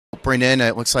Bring in,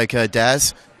 it looks like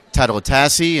Daz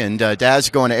Tautalatasi, and Daz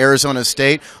going to Arizona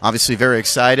State. Obviously very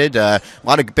excited. A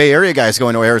lot of Bay Area guys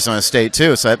going to Arizona State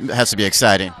too, so that has to be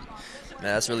exciting.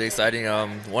 Yeah, that's really exciting.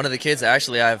 One of the kids,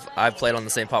 actually, I've played on the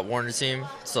same Pop Warner team,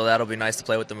 so that'll be nice to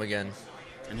play with them again.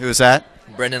 And who is that?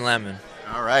 Brendan Lamon.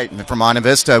 All right, from Monte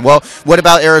Vista. Well, what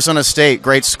about Arizona State?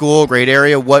 Great school, great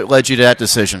area. What led you to that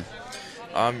decision?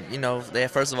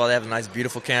 First of all, they have a nice,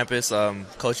 beautiful campus.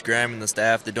 Coach Graham and the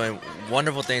staff, they're doing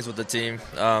wonderful things with the team.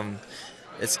 And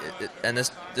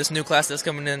this new class that's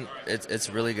coming in, it's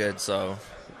really good. So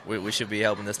we should be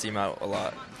helping this team out a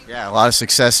lot. Yeah, a lot of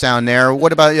success down there.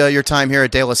 What about your time here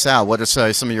at De La Salle? What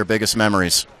are some of your biggest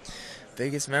memories?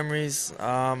 Biggest memories,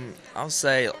 I'll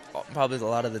say probably a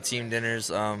lot of the team dinners.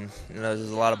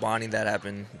 There's a lot of bonding that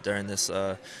happened during this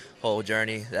whole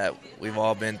journey that we've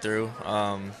all been through.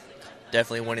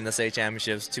 Definitely winning the state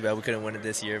championships. Too bad we couldn't win it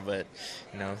this year, but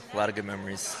a lot of good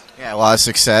memories. Yeah, a lot of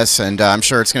success, and I'm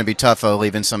sure it's going to be tough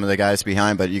leaving some of the guys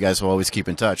behind, but you guys will always keep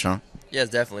in touch, huh? Yes,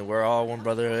 definitely. We're all one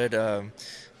brotherhood,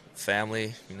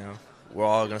 family. We're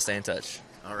all going to stay in touch.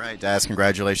 All right, Daz,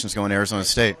 congratulations going to Arizona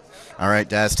State. All right,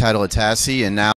 Daz Tautalatasi, and now